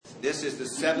This is the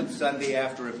seventh Sunday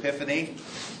after Epiphany.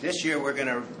 This year we're going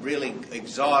to really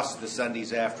exhaust the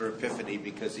Sundays after Epiphany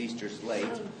because Easter's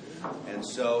late. And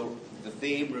so the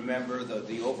theme, remember,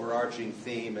 the overarching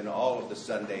theme in all of the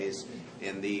Sundays,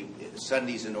 in the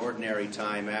Sundays in ordinary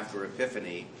time after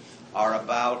Epiphany, are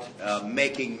about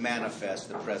making manifest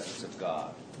the presence of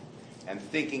God. And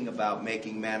thinking about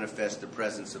making manifest the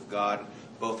presence of God,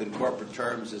 both in corporate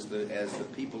terms as the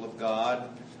people of God,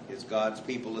 as God's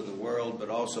people in the world, but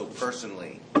also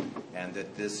personally. And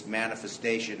that this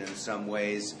manifestation in some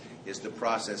ways is the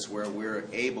process where we're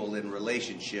able in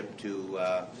relationship to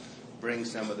bring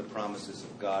some of the promises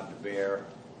of God to bear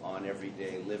on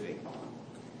everyday living.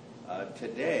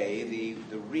 Today,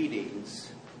 the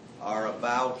readings are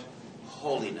about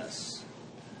holiness.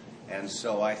 And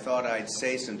so I thought I'd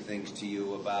say some things to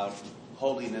you about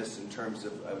holiness in terms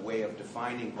of a way of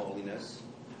defining holiness,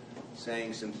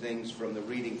 saying some things from the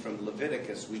reading from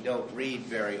Leviticus. We don't read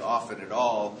very often at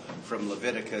all from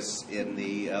Leviticus in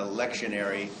the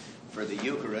lectionary for the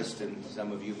Eucharist, and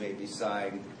some of you may be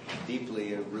sighing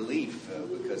deeply of relief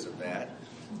because of that.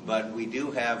 But we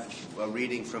do have a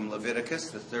reading from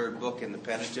Leviticus, the third book in the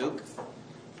Pentateuch.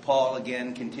 Paul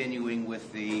again continuing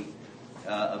with the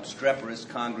obstreperous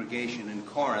congregation in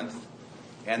Corinth,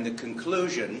 and the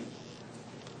conclusion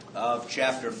of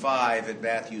chapter 5 in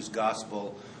Matthew's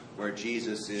Gospel, where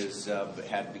Jesus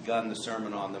had begun the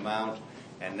Sermon on the Mount,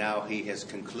 and now he has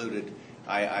concluded.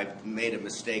 I made a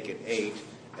mistake at 8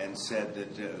 and said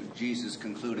that Jesus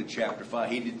concluded chapter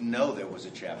 5. He didn't know there was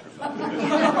a chapter 5.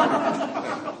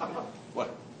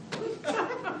 What?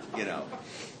 You know.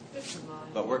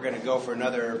 But we're going to go for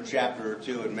another chapter or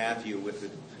two in Matthew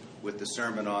with the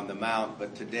Sermon on the Mount.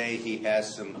 But today he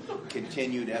has some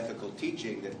continued ethical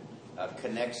teaching that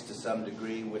connects to some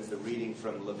degree with the reading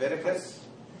from Leviticus.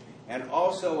 And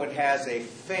also it has a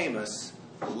famous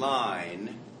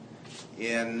line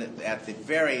at the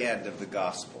very end of the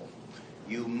Gospel.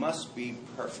 You must be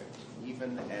perfect,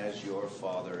 even as your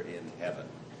Father in heaven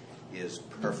is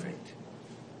perfect.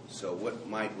 So what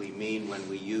might we mean when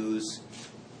we use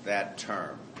that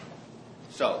term?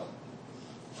 So,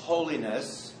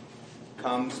 holiness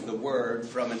comes the word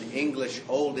from an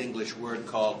Old English word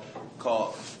called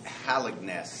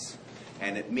halignes.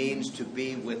 And it means to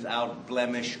be without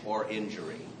blemish or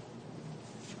injury.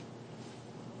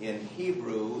 In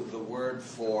Hebrew, the word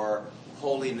for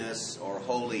holiness or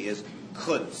holy is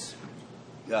quds,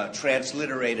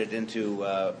 transliterated into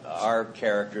our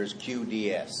characters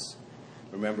QDS.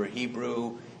 Remember,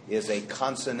 Hebrew is a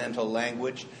consonantal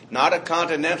language. Not a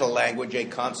continental language, a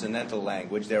consonantal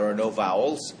language. There are no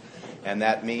vowels, and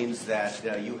that means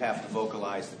that you have to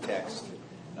vocalize the text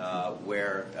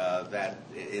where that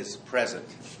is present.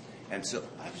 And so,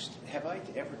 have I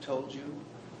ever told you,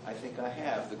 I think I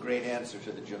have, the great answer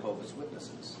to the Jehovah's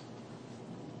Witnesses?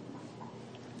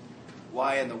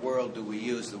 Why in the world do we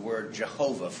use the word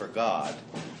Jehovah for God,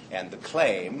 and the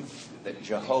claim that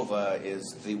Jehovah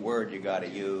is the word you got to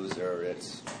use or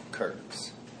it's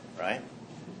curtains, right?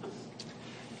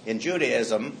 In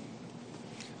Judaism,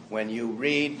 when you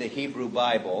read the Hebrew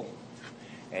Bible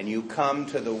and you come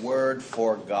to the word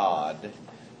for God,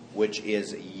 which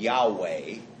is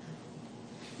Yahweh,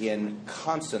 in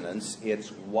consonants, it's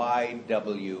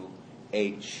YWHW.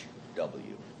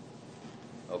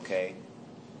 Okay?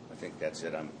 I think that's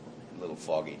it. I'm a little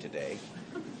foggy today.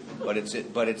 But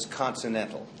it's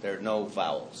consonantal. There are no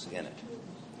vowels in it.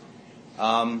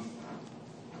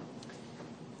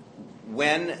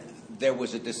 When there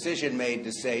was a decision made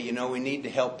to say, we need to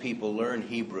help people learn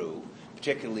Hebrew,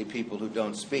 particularly people who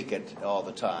don't speak it all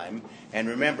the time. And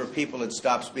remember, people had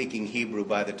stopped speaking Hebrew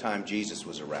by the time Jesus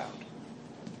was around.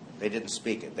 They didn't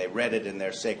speak it. They read it in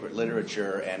their sacred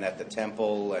literature and at the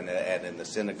temple and in the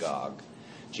synagogue.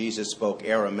 Jesus spoke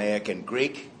Aramaic and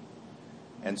Greek,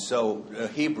 and so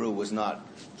Hebrew was not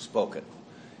spoken.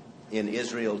 In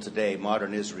Israel today,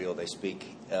 modern Israel, they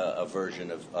speak a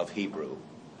version of Hebrew,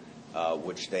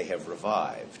 which they have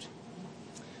revived.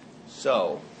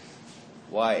 So,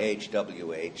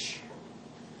 YHWH,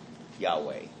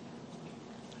 Yahweh.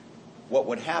 What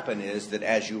would happen is that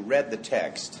as you read the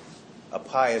text, a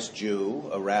pious Jew,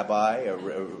 a rabbi,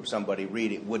 or somebody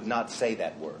reading would not say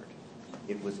that word.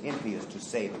 It was impious to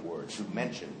say the word, to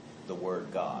mention the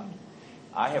word God.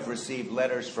 I have received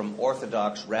letters from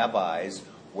Orthodox rabbis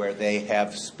where they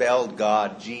have spelled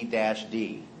God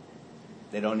G-D.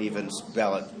 They don't even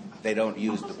spell it. They don't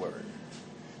use the word.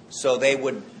 So they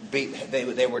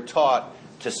were taught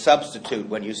to substitute,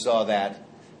 when you saw that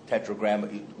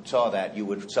tetragram, you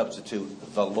would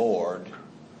substitute the Lord,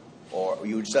 or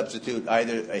you would substitute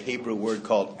either a Hebrew word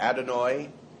called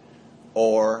Adonai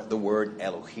or the word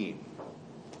Elohim.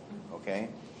 Okay?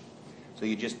 So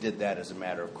you just did that as a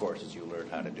matter of course as you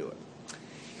learned how to do it.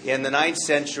 In the 9th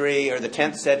century, or the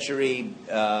 10th century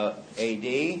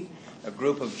A.D., a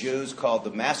group of Jews called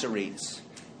the Masoretes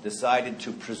decided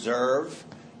to preserve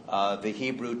the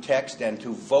Hebrew text and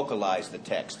to vocalize the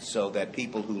text so that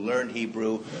people who learned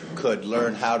Hebrew could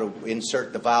learn how to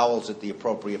insert the vowels at the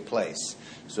appropriate place.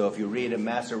 So if you read a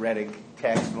Masoretic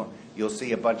text, you'll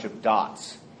see a bunch of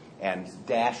dots and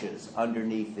dashes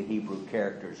underneath the Hebrew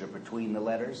characters or between the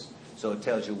letters. So it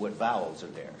tells you what vowels are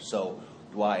there. So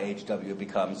YHW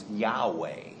becomes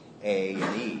Yahweh. A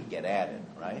and E get added,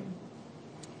 right?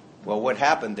 Well, what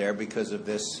happened there because of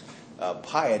this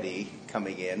piety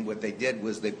coming in, what they did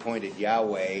was they pointed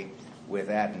Yahweh with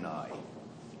Adonai.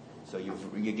 So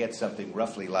you get something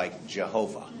roughly like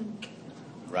Jehovah,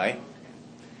 right?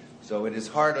 So it is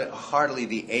hardly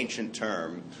the ancient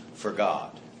term for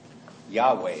God.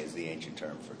 Yahweh is the ancient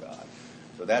term for God.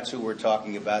 So that's who we're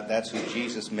talking about. That's who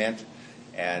Jesus meant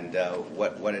and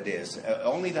what it is.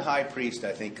 Only the high priest,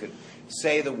 I think, could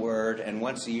say the word, and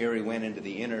once a year he went into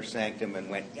the inner sanctum and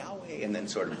went, Yahweh, and then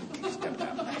sort of stepped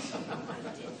out.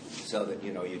 So that,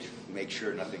 you'd make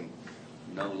sure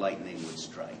no lightning would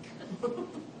strike.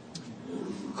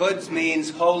 Chuds means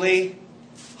holy.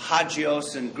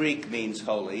 Hagios in Greek means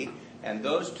holy. And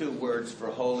those two words for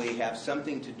holy have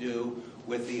something to do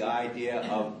with the idea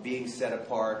of being set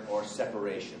apart or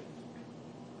separation.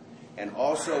 And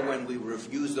also when we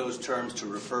use those terms to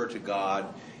refer to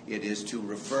God, it is to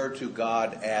refer to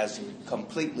God as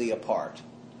completely apart.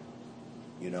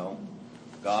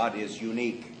 God is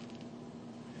unique.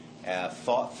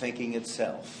 Thought thinking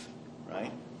itself,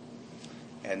 right?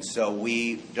 And so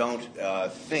we don't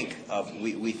think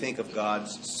of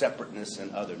God's separateness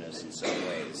and otherness in some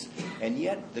ways. And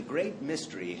yet the great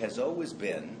mystery has always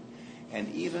been,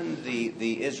 and even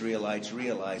the Israelites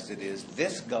realized it, is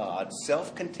this God,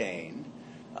 self-contained,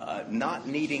 not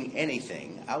needing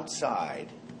anything outside,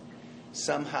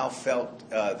 somehow felt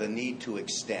the need to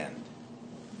extend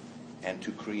and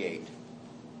to create.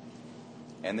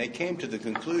 And they came to the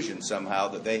conclusion somehow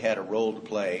that they had a role to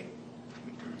play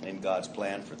in God's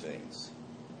plan for things.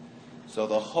 So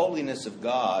the holiness of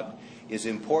God is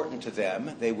important to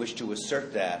them. They wish to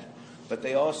assert that. But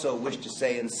they also wish to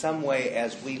say in some way,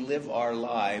 as we live our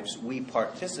lives, we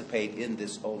participate in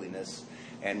this holiness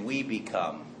and we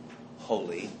become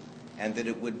holy. And that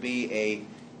it would be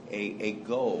a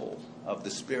goal of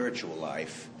the spiritual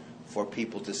life for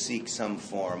people to seek some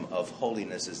form of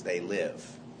holiness as they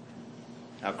live.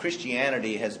 Now,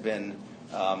 Christianity has been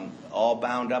all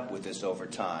bound up with this over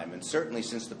time, and certainly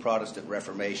since the Protestant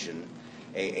Reformation,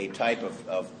 a type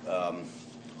of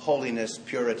holiness,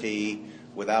 purity,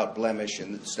 without blemish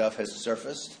and stuff has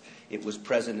surfaced. It was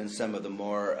present in some of the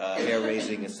more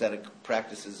hair-raising ascetic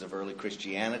practices of early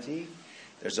Christianity.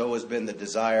 There's always been the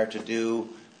desire to do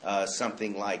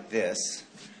something like this,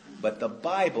 but the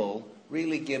Bible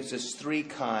really gives us three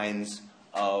kinds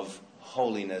of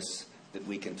holiness that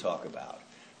we can talk about.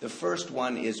 The first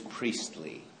one is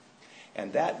priestly,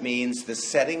 and that means the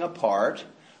setting apart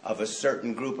of a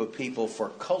certain group of people for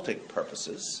cultic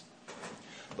purposes,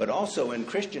 but also in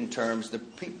Christian terms, the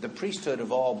priesthood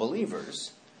of all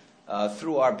believers.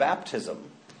 Through our baptism,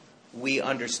 we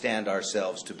understand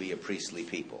ourselves to be a priestly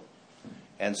people.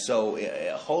 And so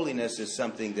holiness is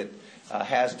something that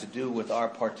has to do with our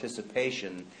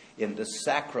participation in the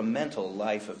sacramental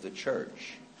life of the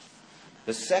church.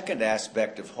 The second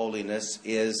aspect of holiness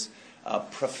is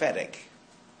prophetic.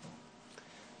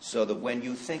 So that when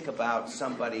you think about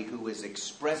somebody who is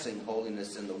expressing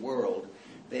holiness in the world,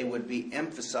 they would be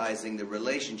emphasizing the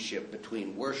relationship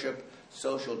between worship,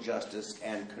 social justice,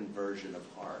 and conversion of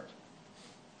heart.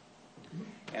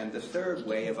 And the third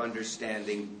way of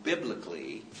understanding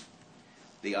biblically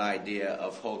the idea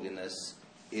of holiness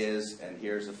is, and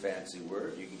here's a fancy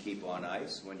word, you can keep on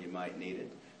ice when you might need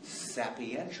it,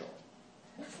 sapiential.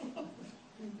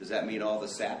 Does that mean all the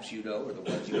saps you know or the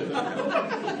ones you don't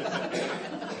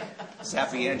know?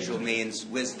 Sapiential means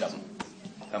wisdom.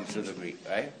 Comes from the Greek,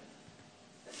 right?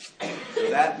 So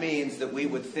that means that we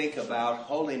would think about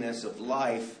holiness of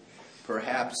life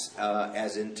perhaps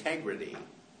as integrity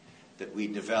that we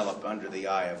develop under the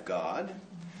eye of God.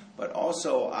 But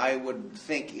also I would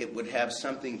think it would have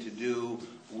something to do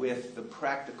with the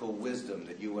practical wisdom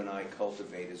that you and I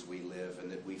cultivate as we live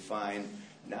and that we find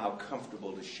now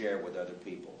comfortable to share with other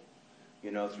people.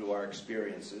 Through our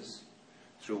experiences,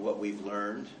 through what we've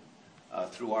learned,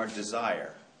 through our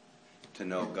desire to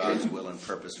know God's will and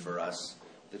purpose for us,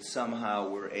 that somehow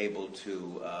we're able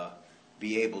to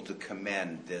be able to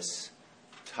commend this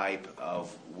type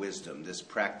of wisdom, this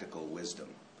practical wisdom.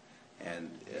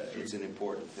 And it's an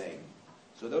important thing.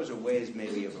 So those are ways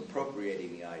maybe of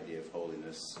appropriating the idea of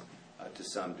holiness to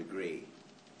some degree.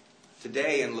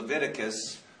 Today in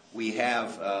Leviticus, we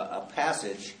have a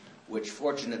passage which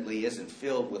fortunately isn't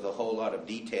filled with a whole lot of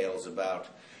details about,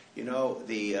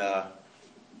 the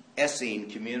Essene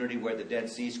community where the Dead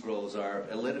Sea Scrolls are.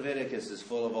 Leviticus is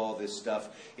full of all this stuff.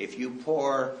 If you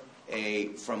pour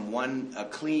from a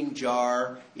clean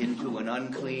jar into an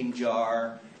unclean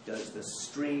jar, does the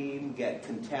stream get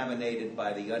contaminated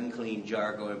by the unclean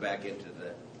jar going back into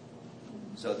the...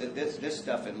 So this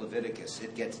stuff in Leviticus,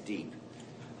 it gets deep.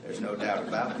 There's no doubt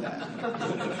about that.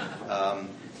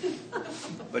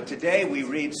 But today we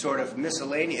read sort of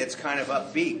miscellaneous. It's kind of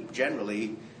upbeat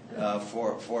generally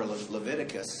for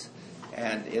Leviticus.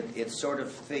 And it's sort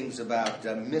of things about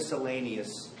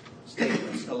miscellaneous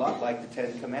statements, a lot like the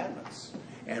Ten Commandments.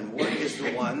 And what is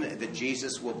the one that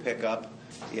Jesus will pick up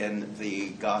in the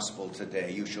gospel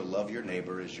today? You shall love your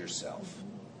neighbor as yourself.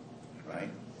 Right?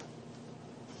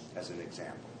 As an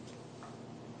example.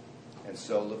 And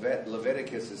so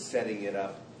Leviticus is setting it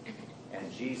up,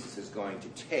 and Jesus is going to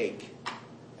take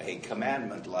a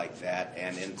commandment like that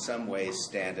and in some ways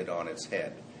stand it on its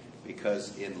head.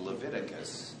 Because in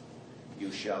Leviticus,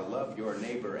 you shall love your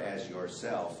neighbor as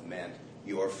yourself meant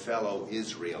your fellow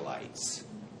Israelites.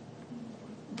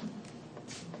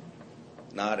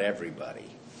 Not everybody,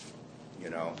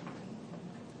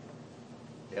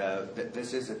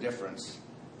 This is a difference.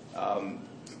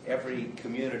 Every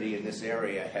community in this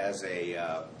area has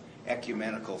a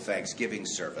ecumenical Thanksgiving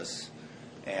service.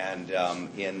 And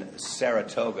in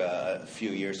Saratoga a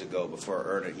few years ago, before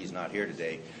Erna, he's not here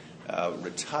today,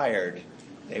 retired,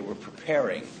 they were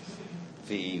preparing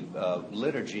the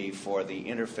liturgy for the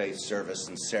interfaith service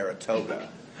in Saratoga.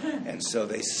 And so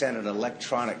they sent an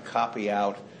electronic copy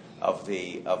out of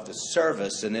the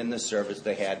service, and in the service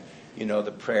they had,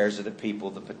 the prayers of the people,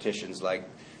 the petitions like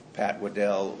Pat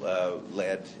Waddell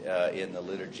led in the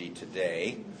liturgy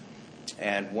today.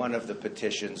 And one of the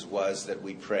petitions was that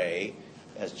we pray,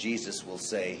 as Jesus will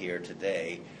say here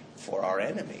today, for our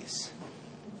enemies.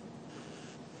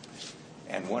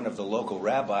 And one of the local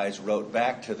rabbis wrote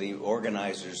back to the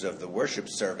organizers of the worship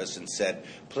service and said,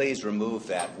 please remove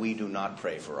that. We do not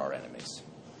pray for our enemies.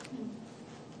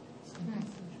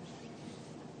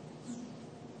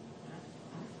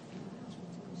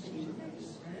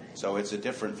 So it's a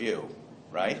different view,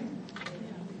 right?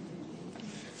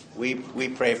 We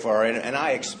pray for our enemies. And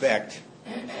I expect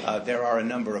there are a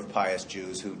number of pious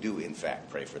Jews who do, in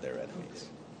fact, pray for their enemies.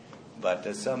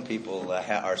 But some people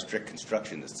are strict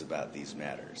constructionists about these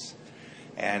matters.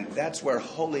 And that's where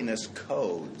holiness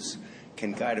codes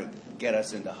can kind of get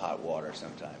us into hot water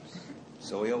sometimes.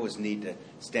 So we always need to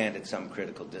stand at some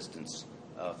critical distance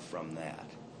from that.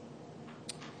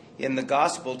 In the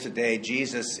gospel today,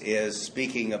 Jesus is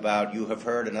speaking about, you have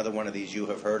heard, another one of these, you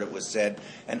have heard it was said,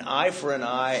 an eye for an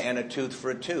eye and a tooth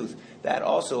for a tooth. That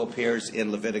also appears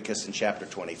in Leviticus in chapter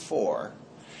 24.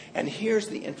 And here's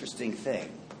the interesting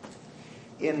thing.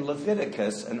 In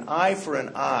Leviticus, an eye for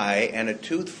an eye and a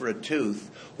tooth for a tooth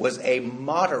was a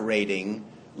moderating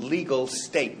legal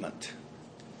statement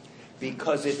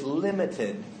because it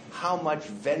limited how much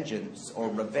vengeance or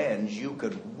revenge you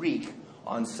could wreak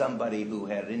on somebody who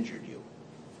had injured you.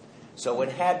 So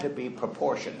it had to be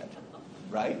proportionate,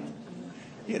 right?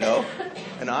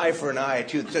 An eye for an eye, a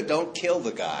tooth. So don't kill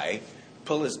the guy,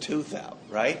 pull his tooth out,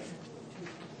 right?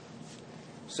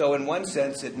 So in one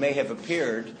sense, it may have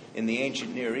appeared in the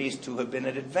ancient Near East to have been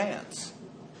an advance.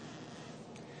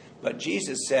 But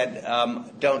Jesus said,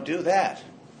 don't do that.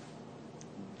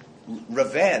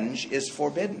 Revenge is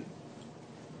forbidden.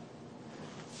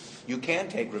 You can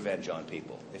take revenge on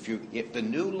people. If the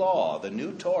new law, the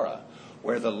new Torah,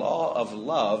 where the law of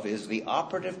love is the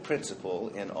operative principle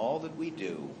in all that we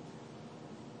do,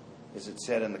 as it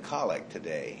said in the collect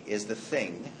today, is the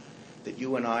thing that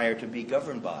you and I are to be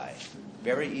governed by.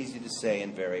 Very easy to say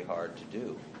and very hard to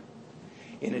do.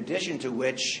 In addition to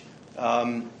which,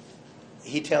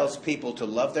 he tells people to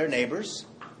love their neighbors,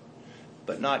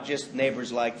 but not just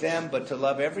neighbors like them, but to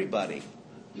love everybody.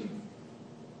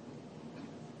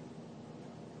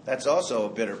 That's also a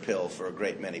bitter pill for a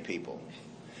great many people.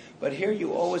 But here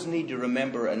you always need to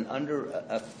remember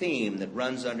a theme that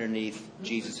runs underneath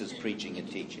Jesus' preaching and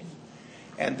teaching.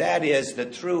 And that is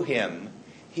that through him,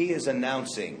 he is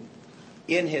announcing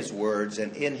in his words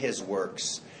and in his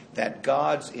works that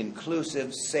God's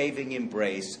inclusive, saving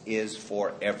embrace is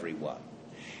for everyone.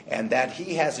 And that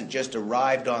he hasn't just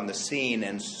arrived on the scene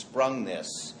and sprung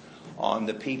this on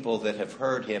the people that have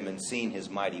heard him and seen his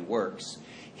mighty works.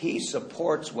 He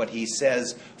supports what he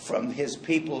says from his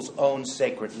people's own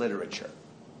sacred literature.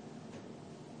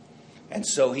 And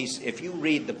so if you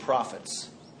read the prophets,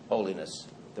 holiness,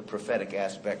 the prophetic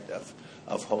aspect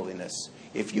of holiness.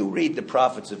 If you read the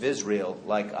prophets of Israel,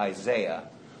 like Isaiah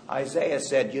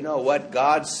said, you know what?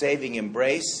 God's saving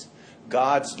embrace,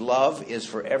 God's love is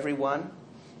for everyone,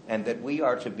 and that we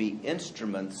are to be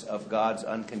instruments of God's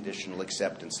unconditional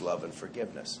acceptance, love, and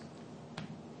forgiveness.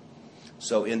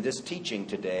 So in this teaching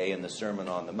today, in the Sermon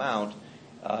on the Mount,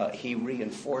 he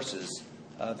reinforces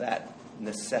that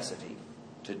necessity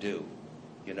to do,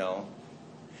 you know.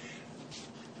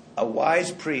 A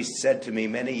wise priest said to me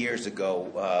many years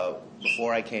ago,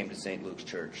 before I came to St. Luke's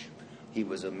Church, he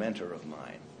was a mentor of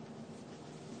mine.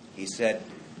 He said,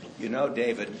 you know,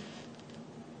 David,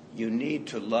 you need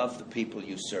to love the people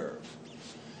you serve.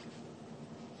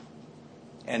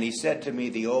 And he said to me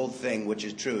the old thing, which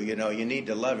is true, you know, you need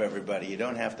to love everybody. You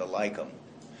don't have to like them.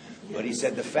 But he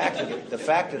said the fact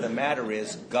of the matter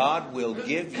is God will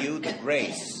give you the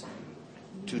grace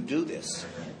to do this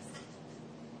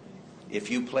if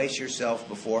you place yourself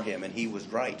before him. And he was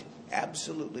right,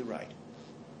 absolutely right.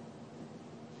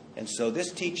 And so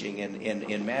this teaching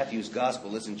in Matthew's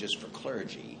gospel isn't just for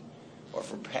clergy or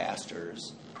for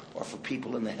pastors or for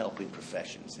people in the helping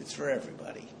professions. It's for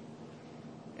everybody.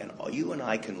 And you and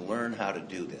I can learn how to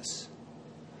do this.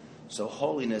 So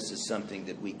holiness is something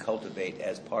that we cultivate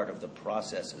as part of the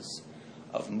processes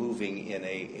of moving in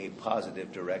a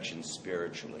positive direction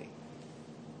spiritually.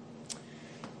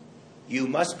 You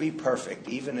must be perfect,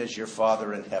 even as your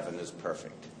Father in heaven is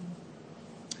perfect.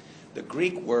 The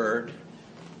Greek word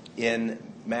in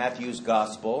Matthew's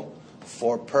gospel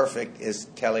for perfect is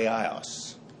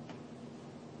teleios.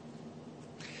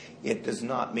 It does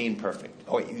not mean perfect.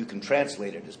 Oh, you can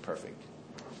translate it as perfect,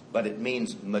 but it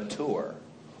means mature,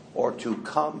 or to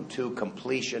come to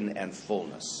completion and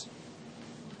fullness.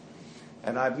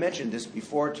 And I've mentioned this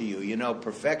before to you. You know,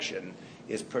 perfection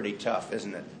is pretty tough,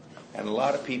 isn't it? And a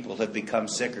lot of people have become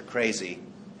sick or crazy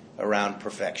around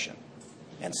perfection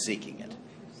and seeking it.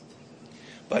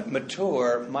 But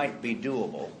mature might be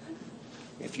doable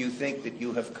if you think that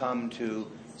you have come to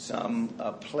some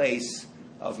place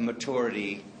of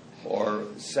maturity or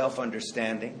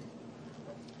self-understanding,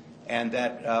 and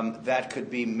that that could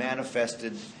be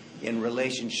manifested in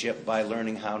relationship by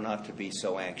learning how not to be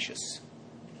so anxious.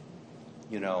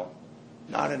 You know,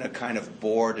 not in a kind of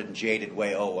bored and jaded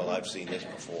way, oh, well, I've seen this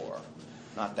before.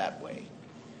 Not that way.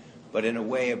 But in a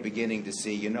way of beginning to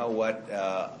see, you know what,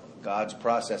 God's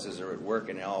processes are at work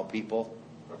in all people,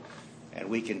 and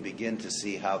we can begin to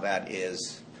see how that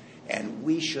is. And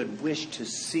we should wish to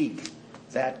seek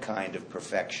that kind of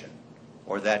perfection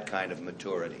or that kind of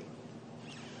maturity.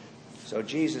 So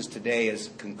Jesus today is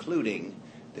concluding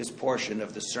this portion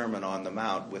of the Sermon on the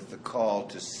Mount with the call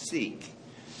to seek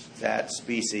that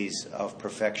species of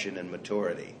perfection and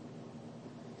maturity.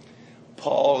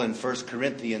 Paul in 1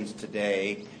 Corinthians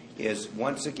today is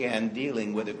once again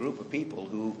dealing with a group of people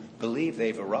who believe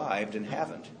they've arrived and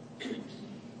haven't.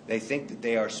 They think that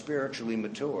they are spiritually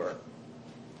mature.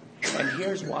 And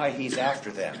here's why he's after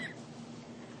them.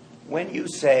 When you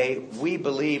say, we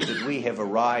believe that we have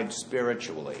arrived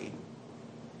spiritually,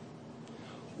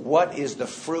 what is the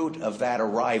fruit of that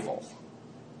arrival?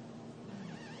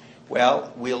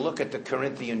 Well, we'll look at the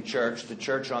Corinthian church, the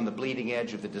church on the bleeding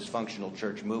edge of the dysfunctional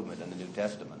church movement in the New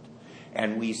Testament.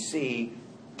 And we see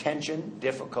tension,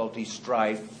 difficulty,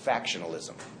 strife,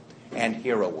 factionalism, and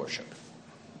hero worship.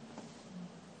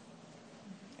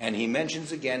 And he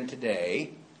mentions again today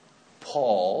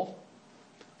Paul,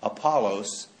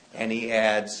 Apollos, and he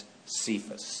adds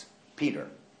Cephas, Peter.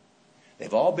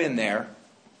 They've all been there,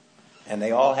 and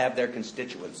they all have their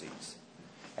constituencies.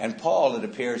 And Paul, it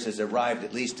appears, has arrived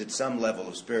at least at some level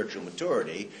of spiritual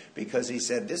maturity because he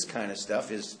said this kind of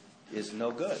stuff is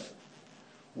no good.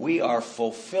 We are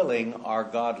fulfilling our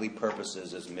godly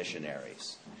purposes as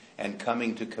missionaries and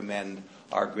coming to commend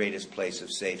our greatest place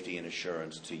of safety and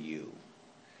assurance to you.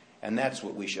 And that's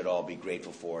what we should all be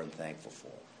grateful for and thankful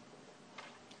for.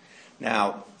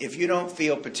 Now, if you don't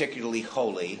feel particularly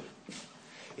holy,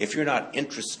 if you're not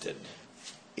interested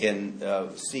in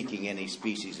seeking any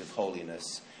species of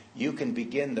holiness, you can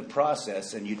begin the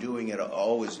process, and you're doing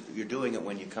it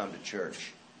when you come to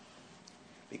church.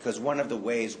 Because one of the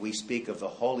ways we speak of the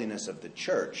holiness of the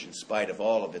church, in spite of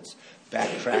all of its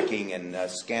backtracking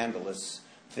and scandalous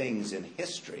things in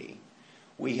history,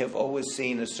 we have always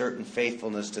seen a certain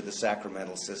faithfulness to the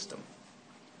sacramental system,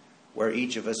 where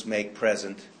each of us make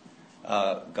present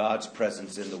God's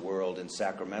presence in the world in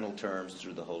sacramental terms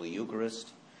through the Holy Eucharist,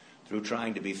 through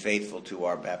trying to be faithful to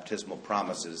our baptismal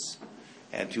promises,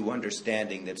 and to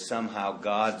understanding that somehow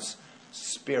God's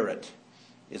Spirit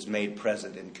is made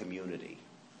present in community.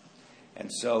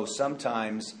 And so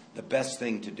sometimes the best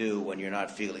thing to do when you're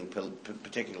not feeling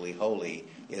particularly holy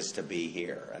is to be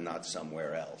here and not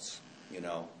somewhere else, you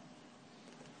know.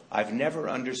 I've never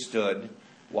understood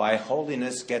why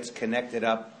holiness gets connected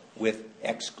up with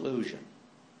exclusion.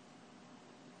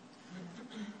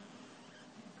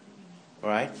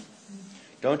 Right?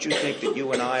 Don't you think that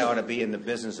you and I ought to be in the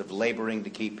business of laboring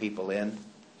to keep people in?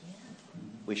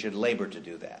 We should labor to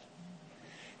do that.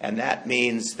 And that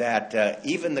means that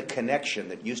even the connection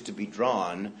that used to be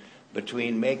drawn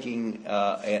between making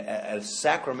a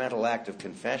sacramental act of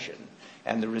confession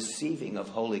and the receiving of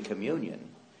Holy Communion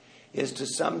is to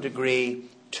some degree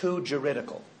too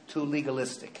juridical, too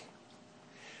legalistic.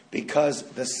 Because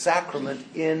the sacrament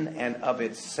in and of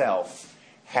itself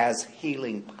has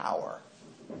healing power.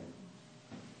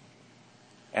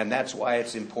 And that's why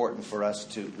it's important for us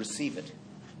to receive it,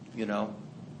 you know.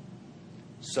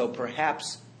 So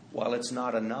perhaps, while it's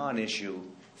not a non-issue,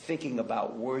 thinking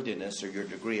about worthiness or your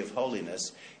degree of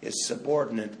holiness is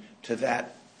subordinate to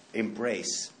that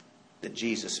embrace that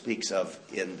Jesus speaks of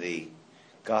in the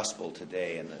Gospel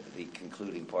today in the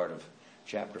concluding part of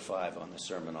chapter 5 on the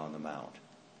Sermon on the Mount.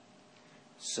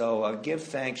 So give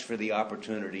thanks for the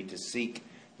opportunity to seek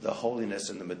the holiness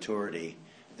and the maturity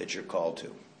that you're called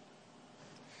to.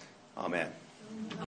 Amen.